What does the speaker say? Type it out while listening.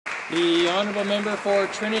The Honourable Member for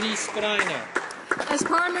Trinity Spadina. As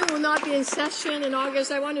Parliament will not be in session in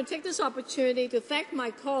August, I want to take this opportunity to thank my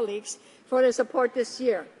colleagues for their support this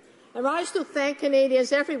year. I rise to thank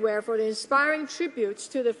Canadians everywhere for the inspiring tributes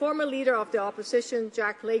to the former Leader of the Opposition,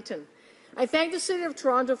 Jack Layton. I thank the City of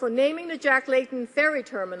Toronto for naming the Jack Layton Ferry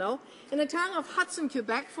Terminal and the town of Hudson,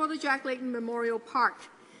 Quebec for the Jack Layton Memorial Park.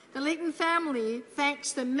 The Layton family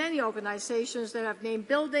thanks the many organizations that have named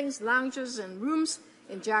buildings, lounges, and rooms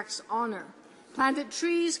in Jack's honor, planted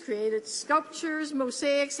trees, created sculptures,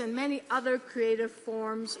 mosaics, and many other creative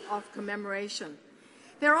forms of commemoration.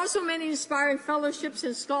 There are also many inspiring fellowships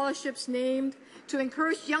and scholarships named to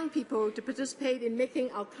encourage young people to participate in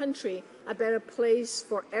making our country a better place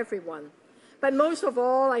for everyone. But most of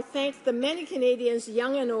all, I thank the many Canadians,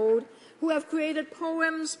 young and old, who have created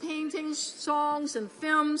poems, paintings, songs, and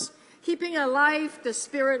films, keeping alive the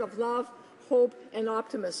spirit of love, hope, and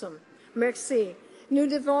optimism. Merci. Nous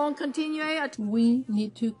devons continuer à... We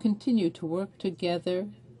need to continue to work together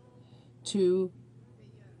to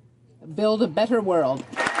build a better world.